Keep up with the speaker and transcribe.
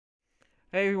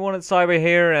Hey everyone, it's Cyber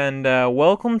here, and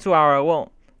welcome to our,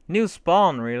 new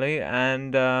spawn, really.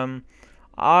 And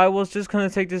I was just gonna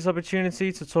take this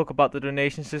opportunity to talk about the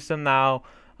donation system. Now,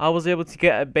 I was able to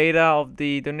get a beta of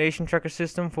the donation tracker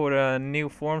system for the new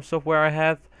forum software I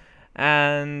have,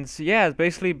 and yeah, it's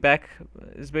basically back.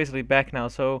 It's basically back now.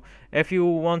 So if you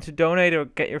want to donate or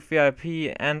get your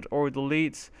VIP and or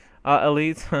delete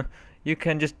elite, you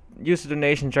can just use the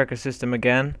donation tracker system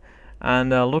again. And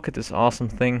look at this awesome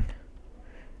thing.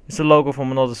 It's a logo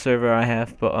from another server I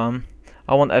have, but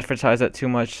I won't advertise that too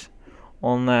much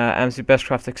on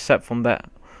McBestCraft except from that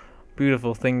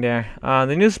beautiful thing there.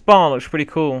 The new spawn looks pretty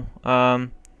cool.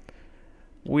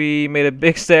 We made a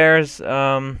big stairs.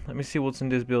 Let me see what's in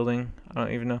this building. I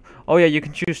don't even know. Oh yeah, you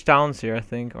can choose towns here, I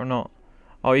think, or not.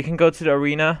 Oh, you can go to the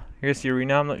arena. Here's the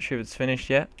arena. I'm not sure if it's finished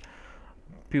yet.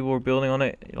 People were building on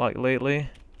it like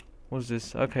lately. What's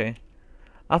this? Okay.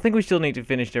 I think we still need to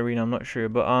finish the arena. I'm not sure,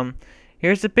 but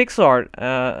here's the pixel art.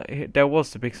 There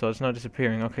was the pixel art. It's not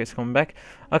disappearing. Okay, it's coming back.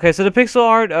 Okay, so the pixel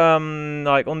art,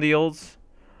 like on the old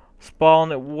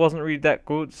spawn, it wasn't really that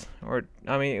good. Or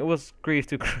I mean, it was grief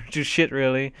to to shit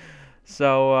really.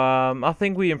 So I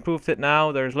think we improved it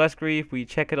now. There's less grief. We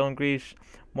check it on grief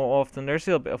more often. There's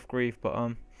still a bit of grief,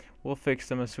 but we'll fix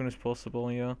them as soon as possible.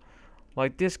 Yeah,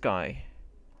 like this guy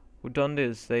who done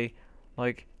this. They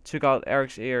like took out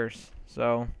Eric's ears.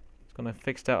 So it's gonna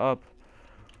fix that up.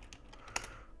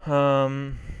 Now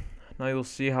you'll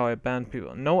see how I ban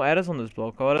people. No edits on this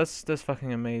block. Oh, that's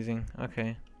fucking amazing.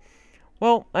 Okay.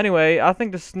 Well, anyway, I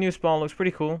think this new spawn looks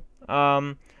pretty cool.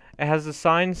 It has the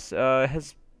signs. It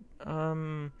has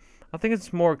I think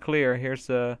it's more clear. Here's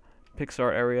the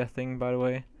Pixar area thing, by the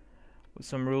way, with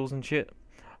some rules and shit.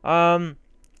 So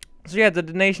yeah, the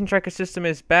donation tracker system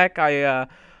is back. I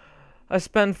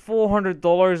spent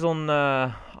 $400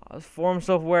 on forum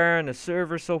software and the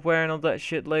server software and all that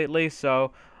shit lately.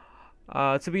 So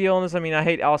to be honest, I mean, I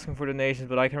hate asking for donations,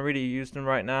 but I can really use them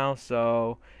right now.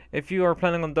 So if you are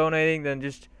planning on donating, then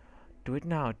just do it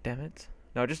now, damn it.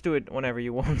 No, just do it whenever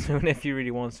you want to, and if you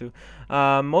really want to.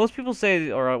 Most people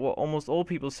say, or well, almost all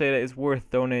people say that it's worth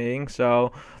donating,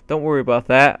 so don't worry about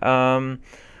that.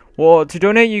 Well, to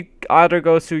donate, you either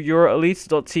go to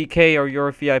yourelite.tk or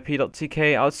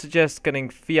yourvip.tk. I would suggest getting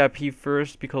VIP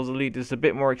first, because Elite is a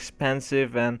bit more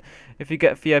expensive, and if you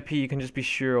get VIP, you can just be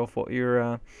sure of what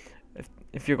you're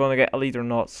if you're gonna get Elite or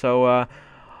not. So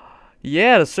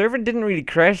yeah, the server didn't really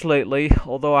crash lately,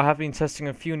 although I have been testing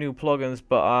a few new plugins,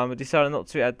 but I decided not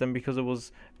to add them because it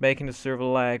was making the server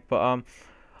lag. But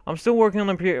I'm still working on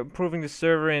improving the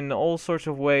server in all sorts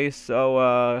of ways,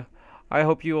 so I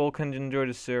hope you all can enjoy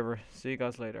the server. See you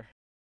guys later.